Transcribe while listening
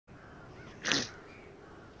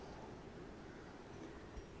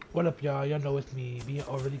What up, y'all? Y'all know it's me, being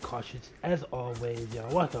overly cautious as always,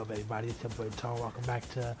 y'all. What's up, everybody? It's your boy Tom. Welcome back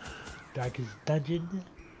to Darkest Dungeon.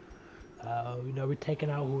 You know, we're taking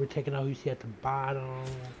out who you see at the bottom,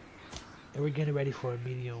 and we're getting ready for a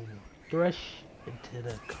medium rush into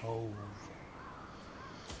the cove.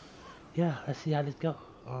 Yeah, let's see how this go.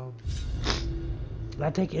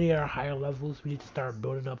 Not take any of our higher levels. We need to start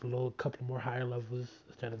building up couple more higher levels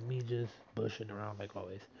instead of me just bushing around like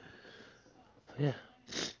always. So yeah,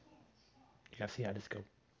 you gotta see how this go.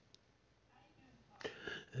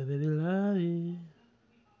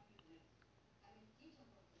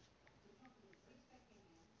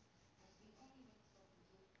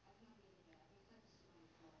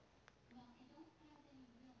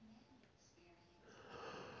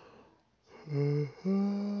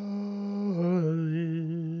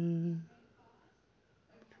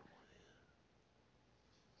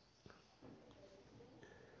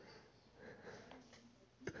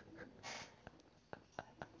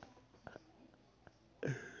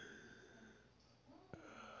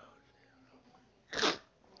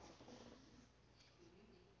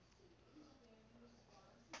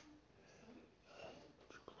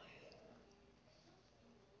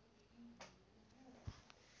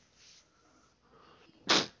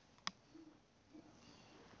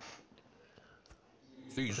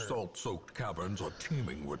 These salt-soaked caverns are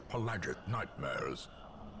teeming with pelagic nightmares.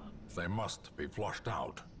 They must be flushed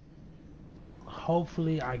out.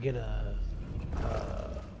 Hopefully I get a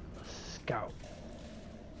scout.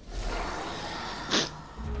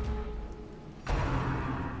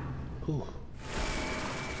 Ooh.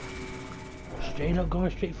 Straight up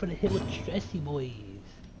going straight for the hit with the stressy boys.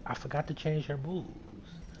 I forgot to change her moves.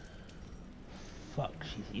 Fuck,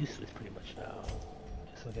 she's useless pretty much now.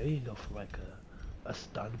 So okay, we can go for like a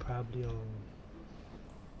stun probably on.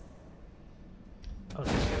 Oh,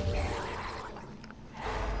 no.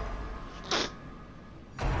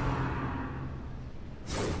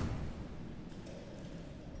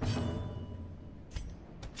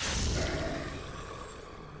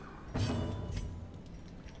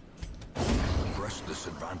 Press this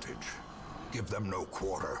advantage. Give them no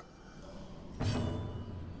quarter.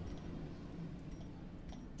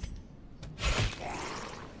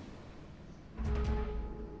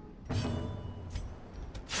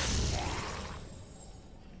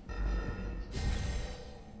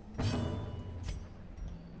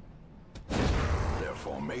 Their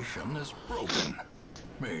formation is broken.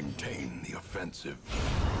 Maintain the offensive.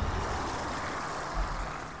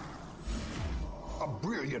 A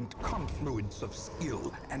brilliant confluence of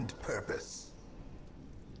skill and purpose.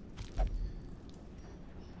 I'm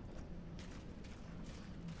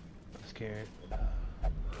scared.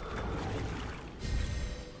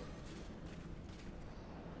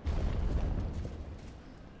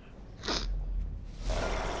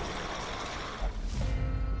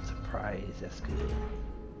 Surprise, that's good.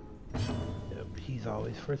 Yep, he's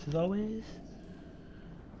always first as always.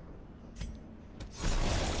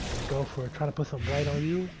 Go for trying to put some blight on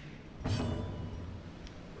you.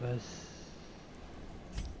 Let's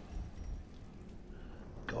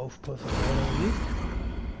go for put some blight on you.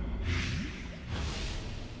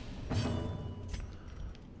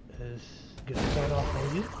 Let's get a start off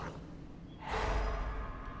on you.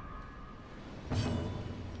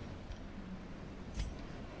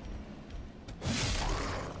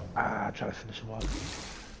 Try to finish him off.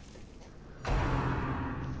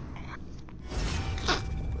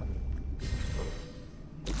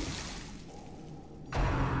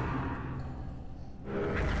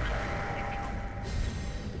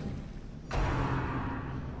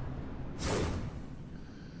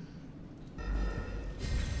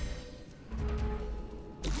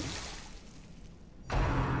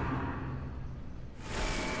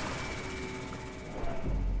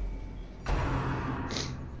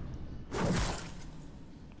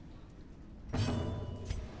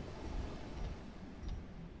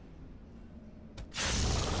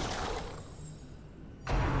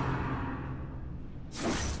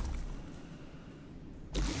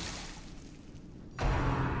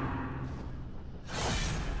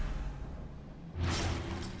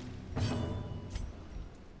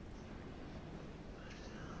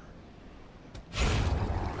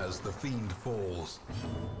 As the fiend falls,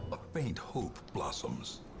 a faint hope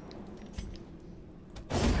blossoms.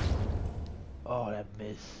 Oh, that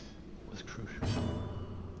miss was crucial.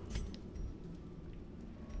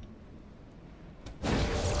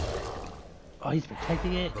 Oh, he's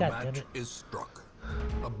protecting it? God damn it. The match is struck.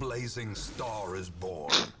 A blazing star is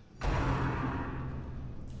born.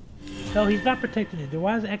 No, he's not protecting it. Then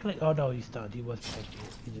why is it acting like... Oh, no, he's stunned. He was protecting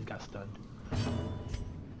it. He just got stunned.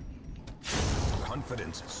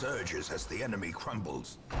 Confidence surges as the enemy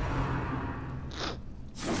crumbles.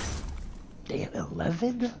 Damn,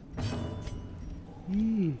 11?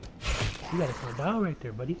 You gotta calm down right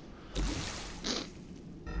there, buddy.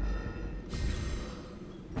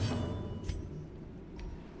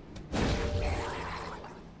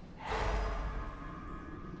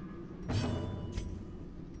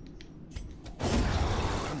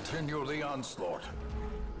 Continue the onslaught.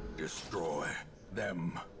 Destroy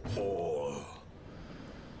them all.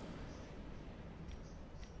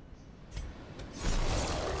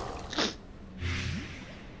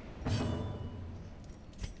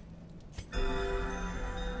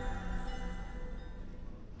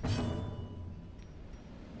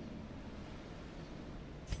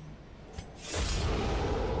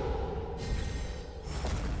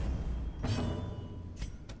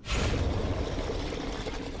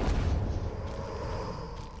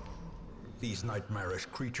 These nightmarish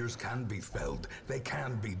creatures can be felled. They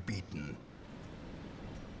can be beaten.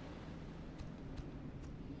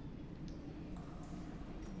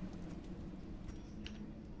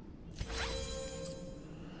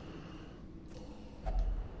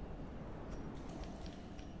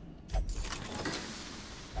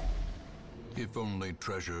 If only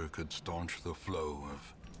treasure could staunch the flow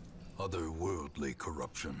of otherworldly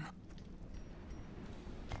corruption.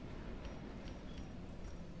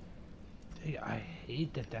 Dude, I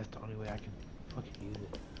hate that that's the only way I can fucking use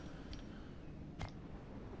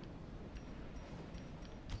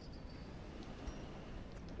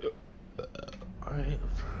it. Alright.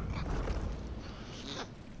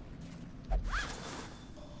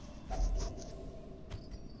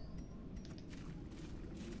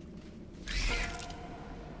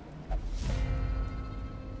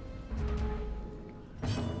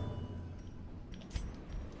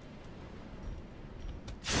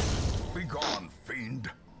 Be gone,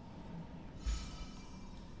 fiend.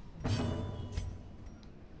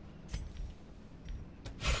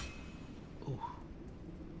 Ooh.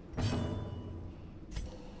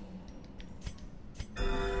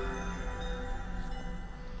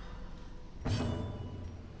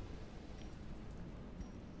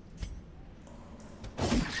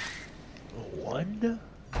 One?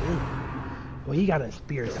 Ooh. Well, he got a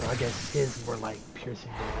spear, so I guess his were like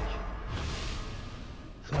piercing damage.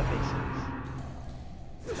 So that makes sense.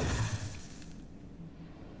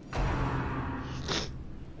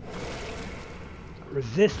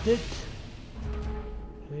 Resist it.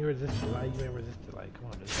 Can you resist it? Why you ain't resist it? Like, come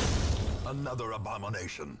on, dude. Another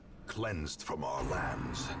abomination cleansed from our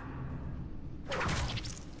lands.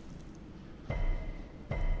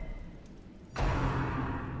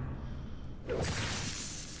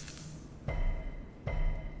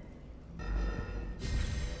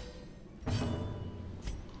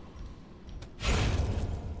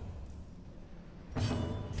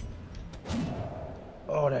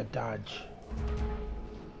 Oh, that dodge.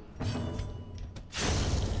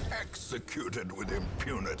 Executed with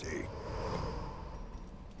impunity.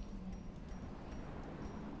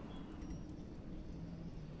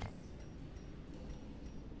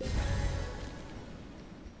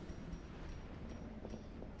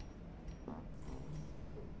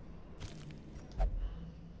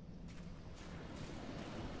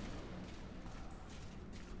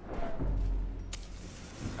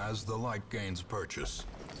 As the light gains purchase,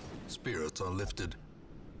 spirits are lifted,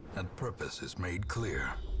 and purpose is made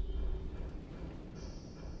clear.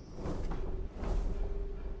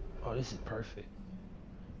 Oh, this is perfect.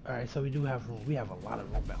 Alright, so we do have room. We have a lot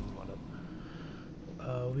of room back on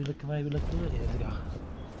up. We looking like we looking good? Yeah, let's go.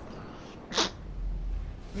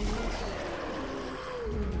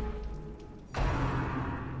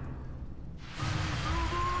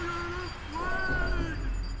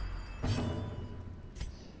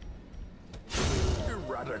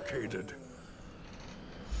 Eradicated.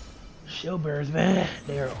 Shield bearers, man,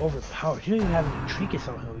 they are overpowered. You don't even have any trinkets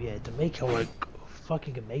on him yet to make him look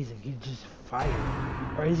fucking amazing. He's just fire.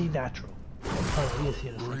 Or is he natural? Oh, he is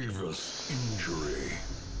here. Grievous injury.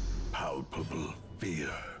 Palpable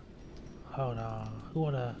fear. Hold on. Who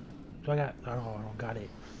wanna... Do I got... I don't got it.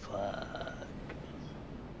 Fuck.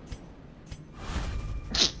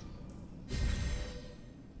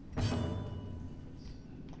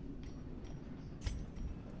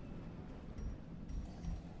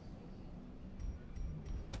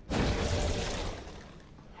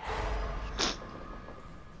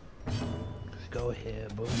 Go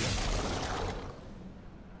ahead, boom.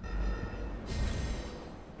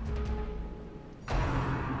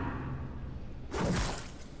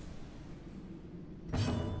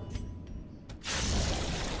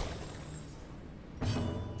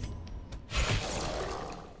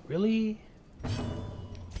 Really?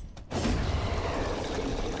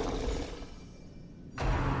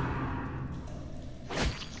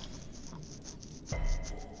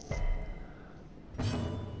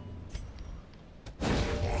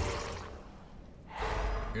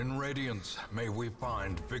 In Radiance, may we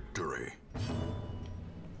find victory.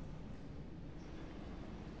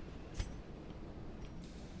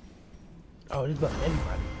 Oh, this buff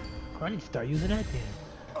everybody. I need to start using that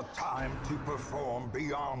then. A time to perform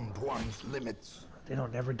beyond one's limits. They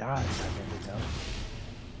don't never die. I never know.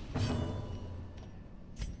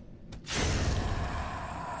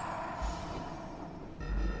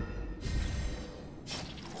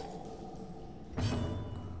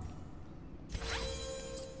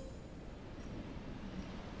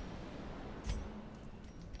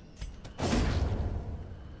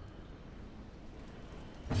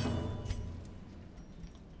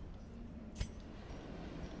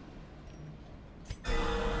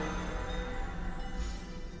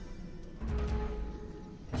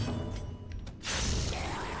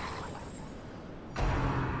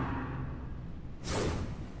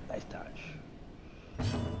 Nice dodge.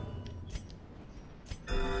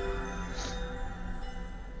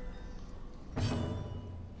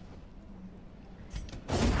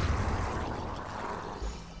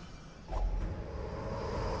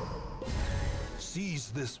 Seize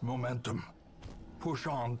this momentum. Push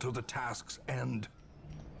on to the task's end.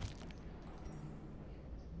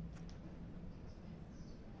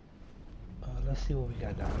 Let's see what we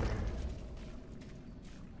got down here.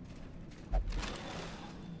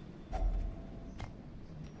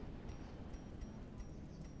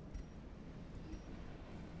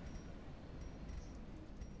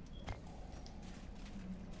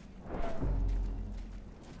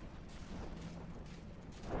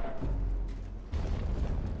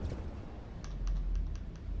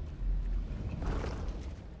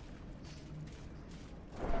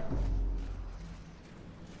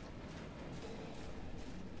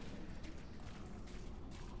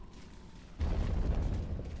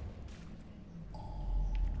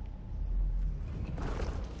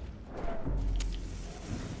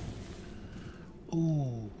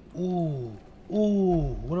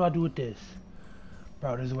 Ooh, what do I do with this?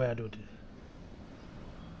 Bro, there's a way I do with this.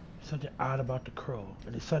 Something odd about the crow,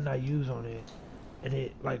 and it's something I use on it, and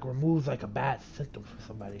it like removes like a bad symptom for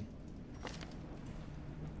somebody.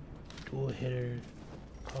 Dual hitter.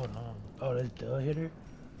 Hold on. Oh, that's dual hitter?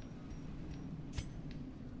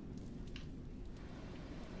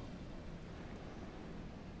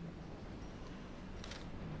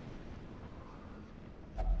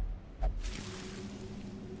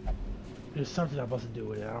 There's something I'm supposed to do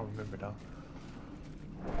with it. I don't remember though.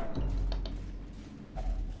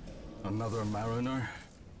 Another mariner,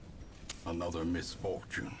 another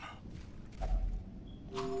misfortune.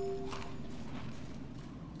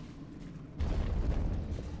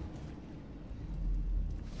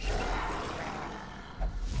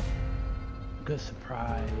 Good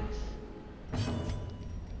surprise.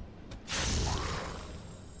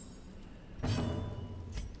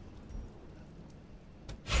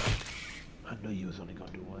 I knew you was only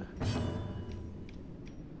gonna do one.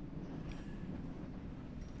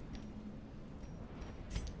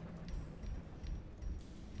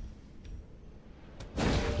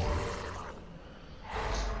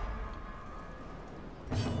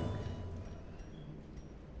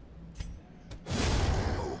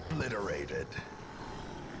 Obliterated.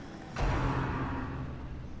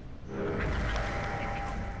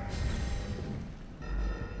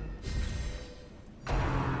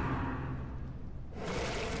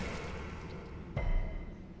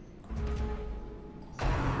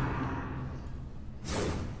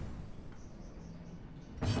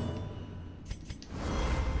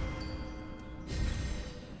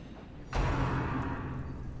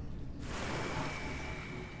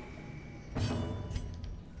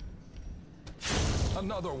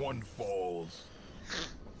 Another one falls.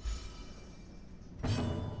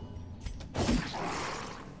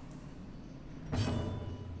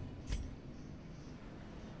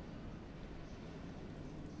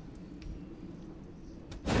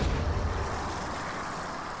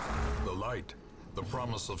 The light, the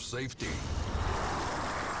promise of safety.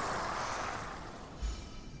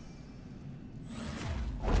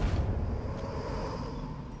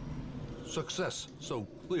 Success so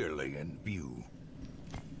clearly in view.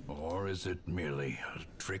 Or is it merely a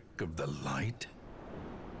trick of the light?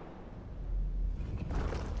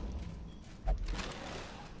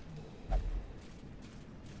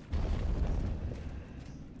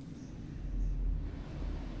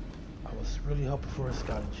 I was really hoping for a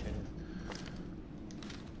scouting chance.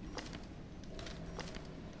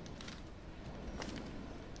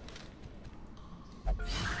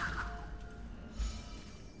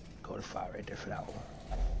 Go to 5 right there for that one.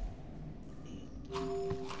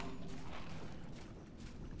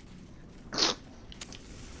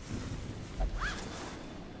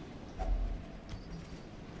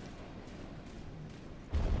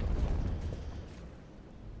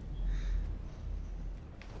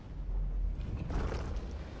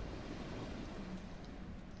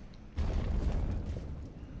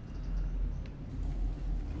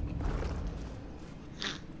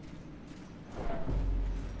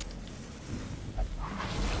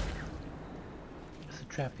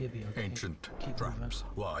 trap here be okay. Ancient Keep traps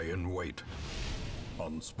lie in wait,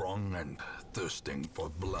 unsprung and thirsting for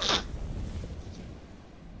blood.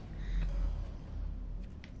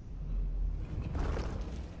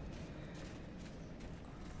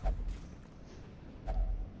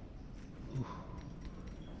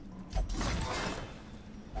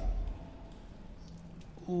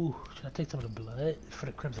 Ooh, should I take some of the blood for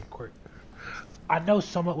the Crimson Court? I know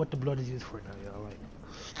somewhat what the blood is used for now, y'all. Like,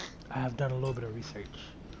 I have done a little bit of research,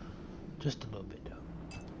 just a little bit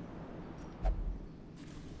though.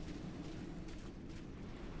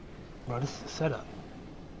 Bro, this is a setup.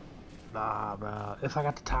 Nah, bro. If I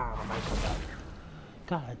got the time, I might come back.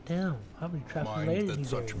 God damn, how many traps are laid in Mind that these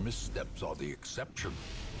such areas? missteps are the exception,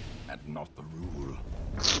 and not the rule.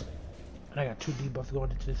 And I got 2 debuffs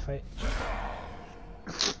going into this fight.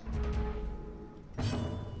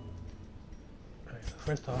 Alright, so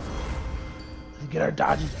first off, let's get our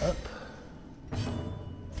dodges up.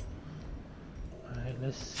 Alright,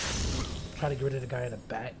 let's try to get rid of the guy in the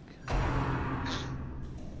back.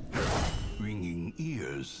 Ringing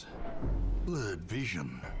ears, blurred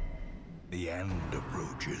vision. The end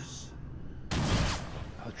approaches.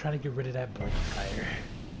 I'll try to get rid of that blank fire.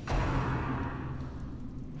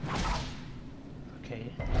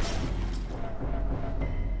 Okay.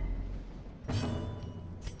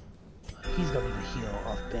 He's gonna need to heal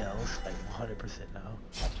off bells, like 100% now.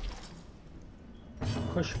 Of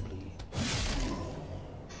course you bleed.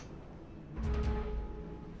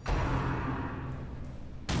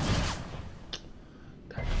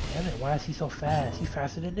 God damn it, why is he so fast? He's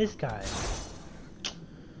faster than this guy.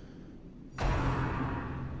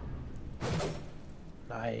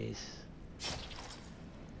 Nice.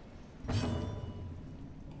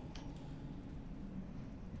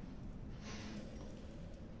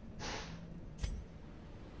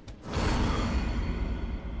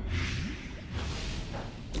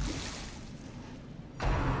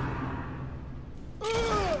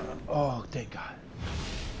 Oh, thank God.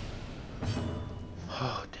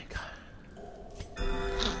 Oh, thank God.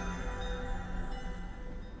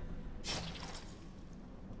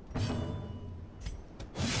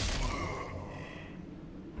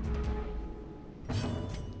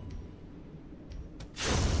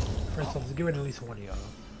 First off, let's get rid of at least one of y'all.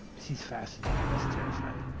 He's faster than you. That's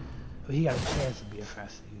terrifying. But he got a chance of being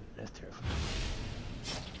faster than you. That's terrifying.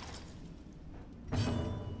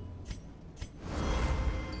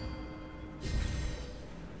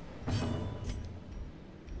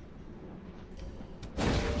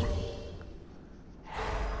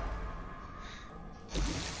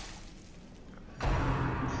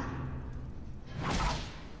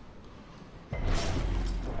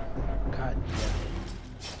 God damn it.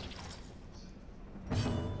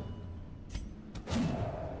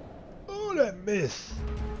 Oh, that miss.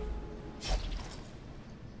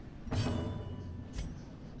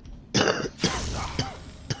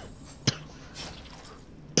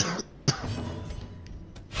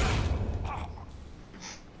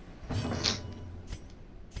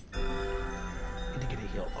 Need to get a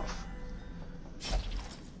heal off.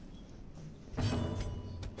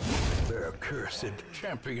 Their cursed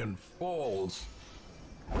champion falls.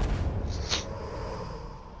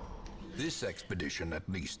 This expedition at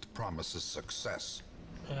least promises success.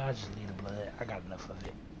 I just need the blood. I got enough of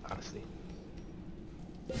it, honestly.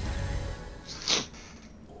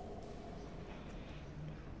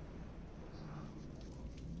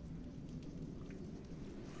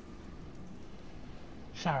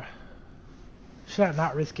 Should I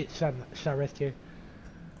not risk it? Should I rest here?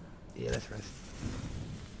 Yeah, let's rest.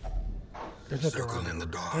 There's nothing Circle wrong in the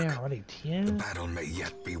with it. dark. Damn, I need The 10. battle may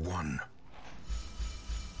yet be won.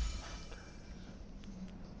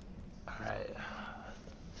 Alright.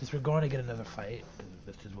 Since we're going to get another fight, 'cause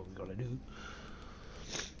this is what we're going to do.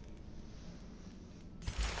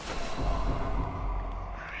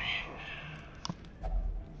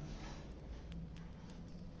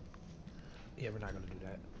 Yeah, we're not going to do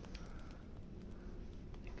that.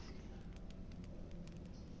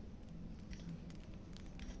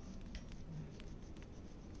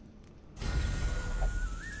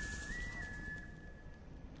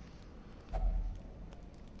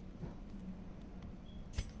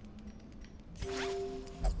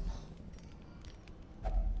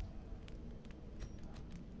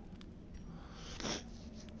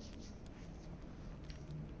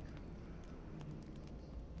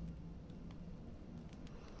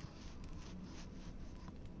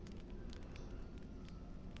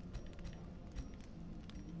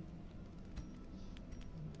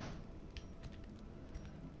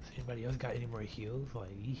 Anybody else got any more heals? Like,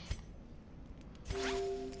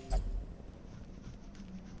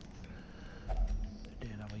 damn.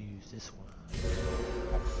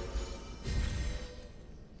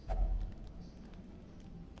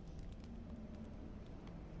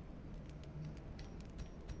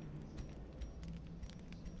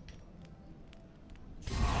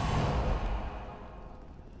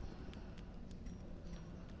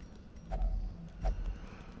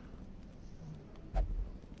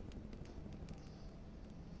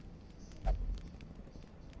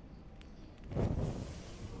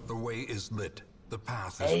 The way is lit. The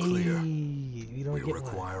path is Hey, clear. you don't We get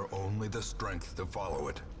require only the strength to follow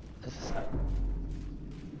it.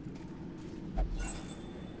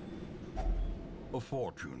 A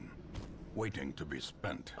fortune, waiting to be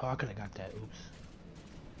spent. Oh, I could have got that. Oops.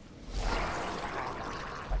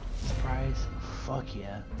 Surprise. Fuck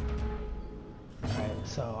yeah. Alright,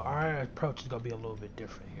 so our approach is going to be a little bit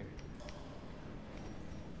different here.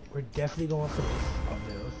 We're definitely going for this of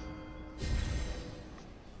those.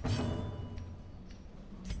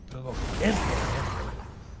 We're going to go for this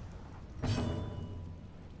one.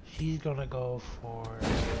 She's going to go for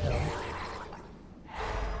him.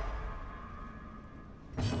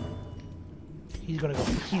 He's going to go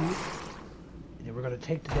for Q. And then we're going to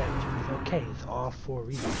take the damage. It's okay. It's all for a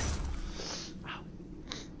reason.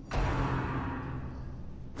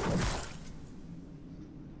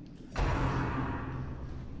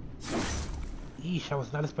 Yeesh, I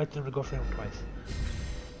was not expecting him to go for him twice.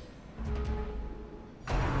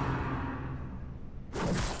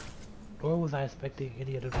 Nor was I expecting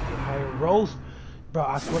any of them to get higher rolls. Bro,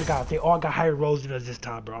 I swear to God, if they all got higher rolls than us this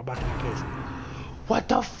time, bro, I'm about to be pissed. What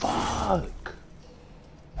the fuck?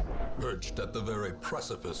 Perched at the very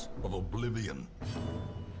precipice of oblivion.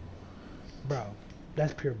 Bro,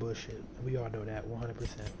 that's pure bullshit. We all know that, 100%.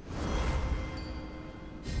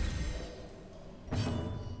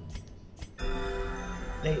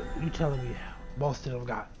 You telling me most of them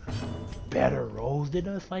got better rolls than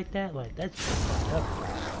us like that? Like, that's just fucked up.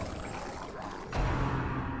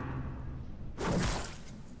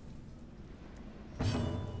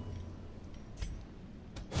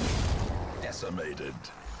 Decimated.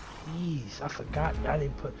 Jeez, I forgot. I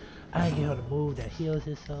didn't get her to move that heals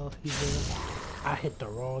itself. You did. I hit the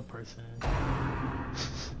wrong person.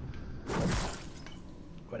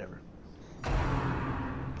 Whatever.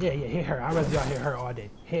 Yeah, hit her. I'd rather y'all hit her all day.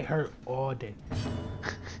 Hit her all day.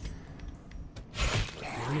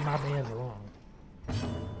 Leave my mans alone.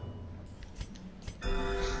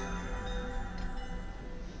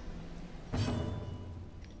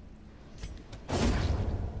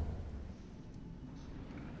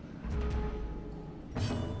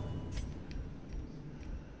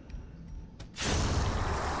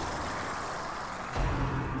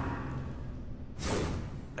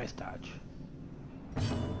 Nice dodge.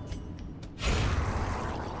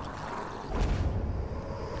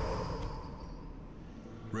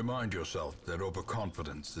 Remind yourself that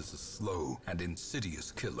overconfidence is a slow and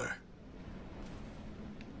insidious killer.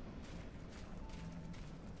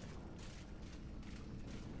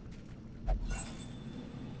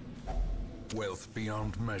 Wealth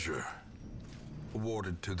beyond measure,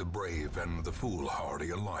 awarded to the brave and the foolhardy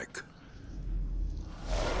alike.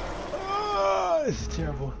 Oh, this is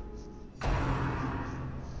terrible.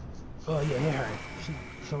 Oh yeah, hit her.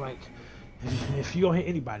 So like, if you don't hit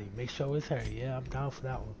anybody, make sure it's her. Yeah, I'm down for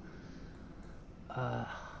that one.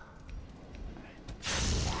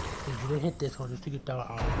 You didn't hit this one just to get that out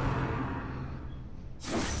of the way.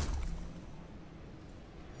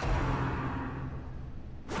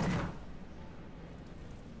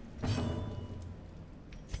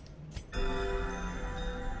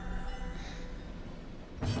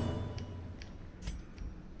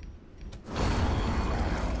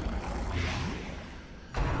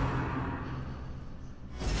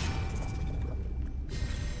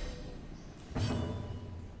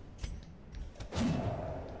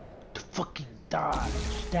 Fucking dodge.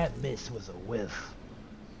 That miss was a whiff.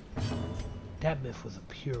 That miss was a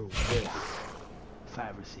pure whiff. If I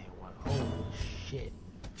ever seen one. Holy shit.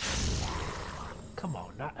 Come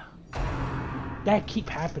on, not. That keep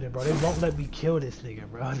happening, bro. They won't let me kill this nigga,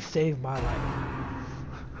 bro. He saved my life.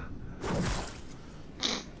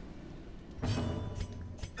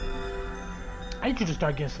 I need you to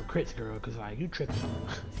start getting some crits, girl, cause like you tripping.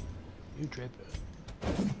 You tripping.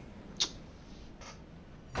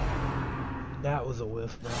 That was a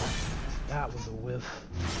whiff, bro. That was a whiff.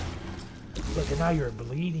 Look, and now you're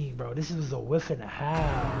bleeding, bro. This was a whiff and a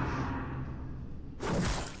half.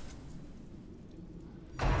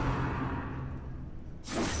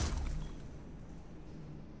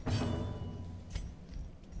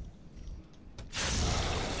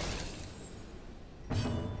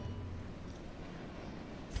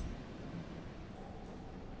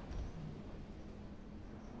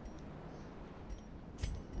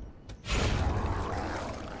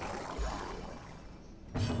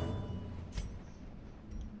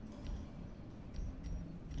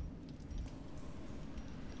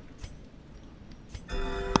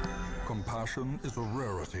 Compassion is a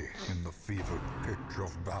rarity in the fevered pitch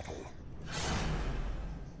of battle.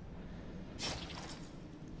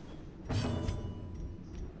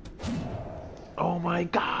 Oh my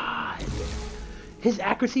God. His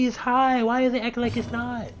accuracy is high. Why is it acting like it's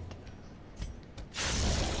not?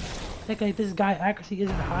 Like this guy accuracy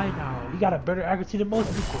isn't high now. He got a better accuracy than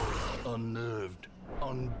most people. Unnerved,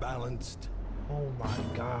 unbalanced. Oh my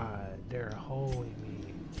god, they're holding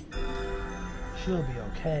me. She'll be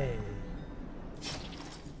okay.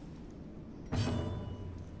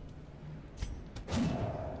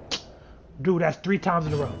 Dude, that's 3 times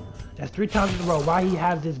in a row. That's 3 times in a row. Why he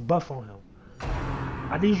has this buff on him?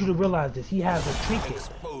 I need you to realize this. He has a trinket.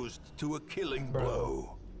 Exposed to a killing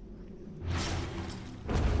blow.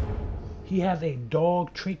 He has a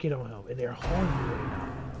dog trinket on him, and they're holding me right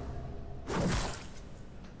now.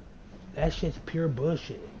 That shit's pure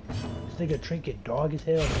bullshit. This nigga trinket dog as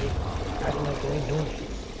hell, they acting like they ain't doing shit.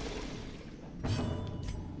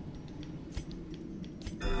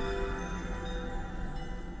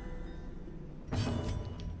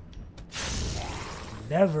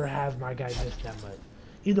 Never have my guy miss that much.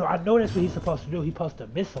 You know, I know that's what he's supposed to do. He's supposed to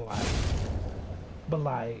miss a lot. But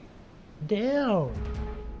like, damn.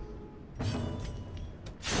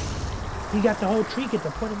 He got the whole trinket.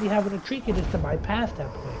 The point of me having a trinket is to bypass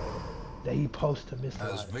that point that he supposed to miss a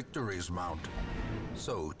lot. As victories mount,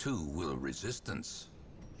 so too will resistance.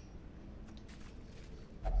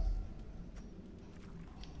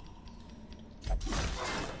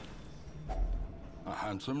 A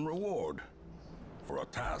handsome reward for a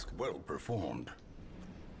task well performed.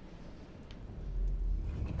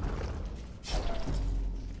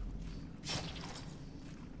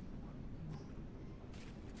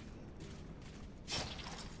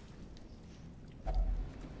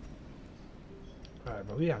 Alright,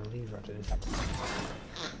 bro, we gotta leave after this.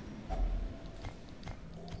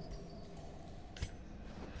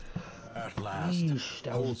 At last, Yeesh,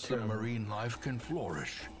 that was wholesome terrible. marine life can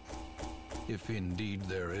flourish. If indeed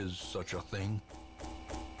there is such a thing.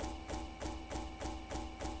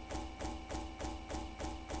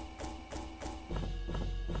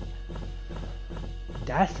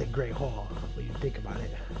 That's a great haul when you think about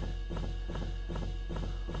it.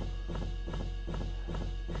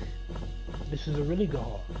 This is a really good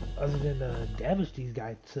haul. Other than the damage these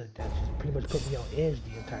guys took, that just pretty much put me on edge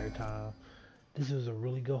the entire time. This was a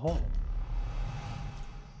really good haul.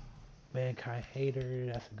 Mankind Hater,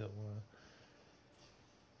 that's a good one.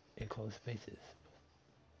 Enclosed spaces.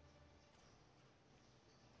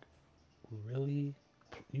 Really?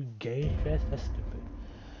 You gain stress? That's stupid.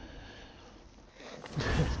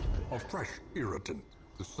 A fresh irritant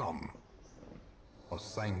to some. A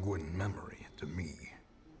sanguine memory to me.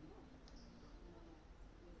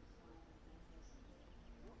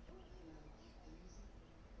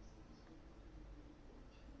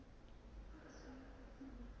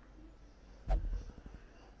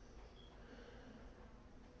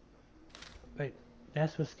 Like,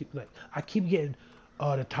 that's what's like. I keep getting,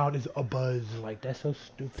 oh, the town is a buzz. Like, that's so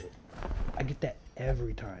stupid. I get that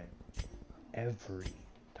every time. Every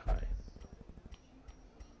time.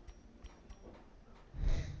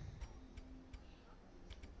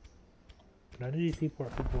 None of these people are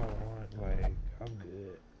people I want. Like, I'm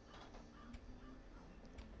good.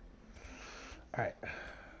 Alright.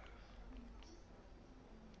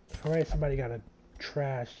 Alright, somebody got a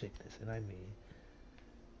trash sickness, and I mean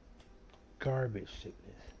garbage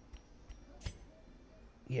sickness.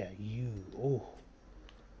 Yeah, you. Oh.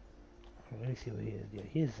 Let me see what he is. Yeah,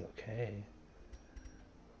 he is okay.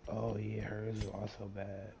 Oh, yeah, hers is also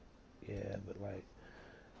bad. Yeah, but like,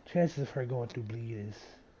 chances of her going through bleed is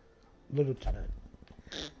little to none.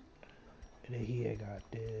 And then he had got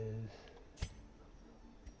this.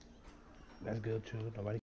 That's good too. Nobody